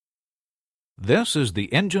This is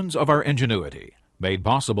the Engines of Our Ingenuity, made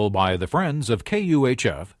possible by the Friends of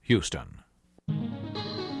KUHF Houston.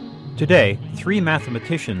 Today, three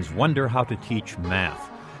mathematicians wonder how to teach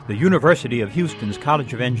math. The University of Houston's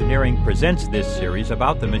College of Engineering presents this series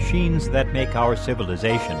about the machines that make our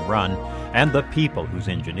civilization run and the people whose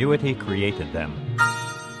ingenuity created them.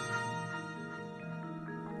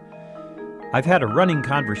 I've had a running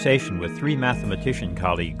conversation with three mathematician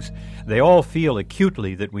colleagues. They all feel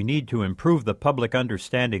acutely that we need to improve the public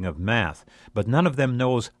understanding of math, but none of them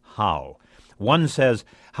knows how. One says,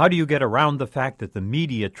 how do you get around the fact that the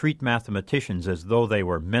media treat mathematicians as though they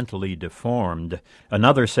were mentally deformed?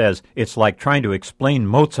 Another says, it's like trying to explain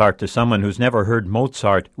Mozart to someone who's never heard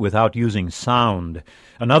Mozart without using sound.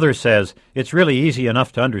 Another says, it's really easy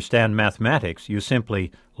enough to understand mathematics. You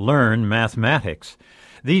simply learn mathematics.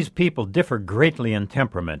 These people differ greatly in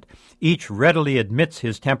temperament. Each readily admits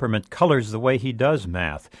his temperament colors the way he does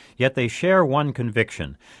math, yet they share one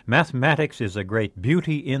conviction. Mathematics is a great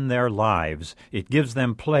beauty in their lives. It gives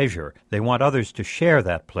them pleasure. They want others to share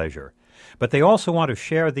that pleasure. But they also want to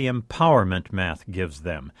share the empowerment math gives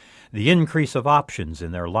them, the increase of options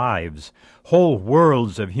in their lives. Whole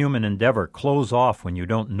worlds of human endeavor close off when you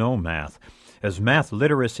don't know math. As math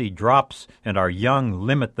literacy drops and our young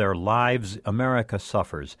limit their lives, America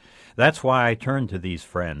suffers. That's why I turn to these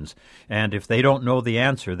friends, and if they don't know the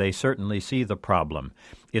answer, they certainly see the problem.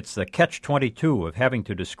 It's the catch-22 of having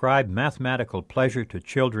to describe mathematical pleasure to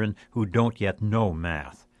children who don't yet know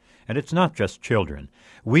math. And it's not just children.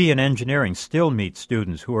 We in engineering still meet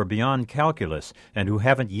students who are beyond calculus and who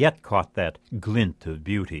haven't yet caught that glint of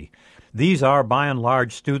beauty. These are, by and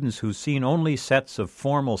large, students who've seen only sets of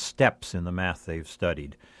formal steps in the math they've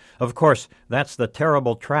studied. Of course, that's the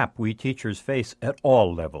terrible trap we teachers face at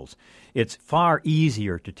all levels. It's far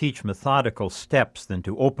easier to teach methodical steps than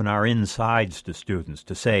to open our insides to students,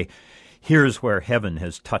 to say, here's where heaven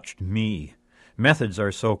has touched me. Methods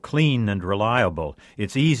are so clean and reliable,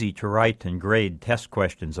 it's easy to write and grade test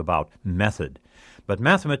questions about method. But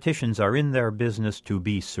mathematicians are in their business to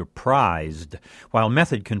be surprised. While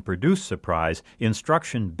method can produce surprise,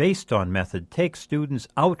 instruction based on method takes students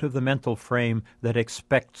out of the mental frame that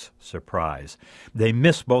expects surprise. They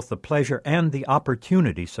miss both the pleasure and the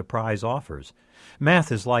opportunity surprise offers.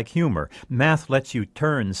 Math is like humor. Math lets you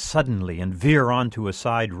turn suddenly and veer onto a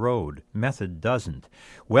side road. Method doesn't.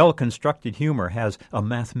 Well-constructed humor has a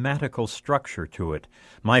mathematical structure to it.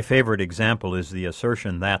 My favorite example is the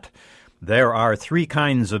assertion that there are three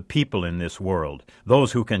kinds of people in this world,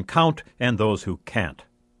 those who can count and those who can't.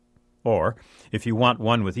 Or, if you want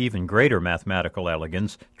one with even greater mathematical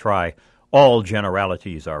elegance, try all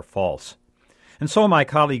generalities are false. And so my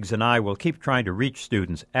colleagues and I will keep trying to reach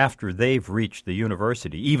students after they've reached the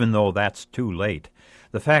university, even though that's too late.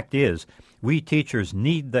 The fact is, we teachers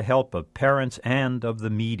need the help of parents and of the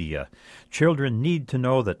media. Children need to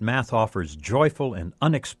know that math offers joyful and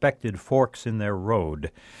unexpected forks in their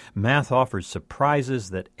road. Math offers surprises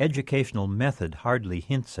that educational method hardly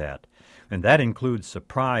hints at. And that includes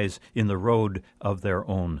surprise in the road of their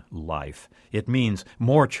own life. It means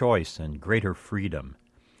more choice and greater freedom.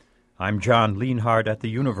 I'm John Lienhardt at the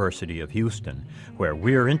University of Houston, where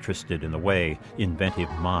we're interested in the way inventive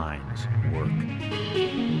minds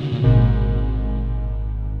work.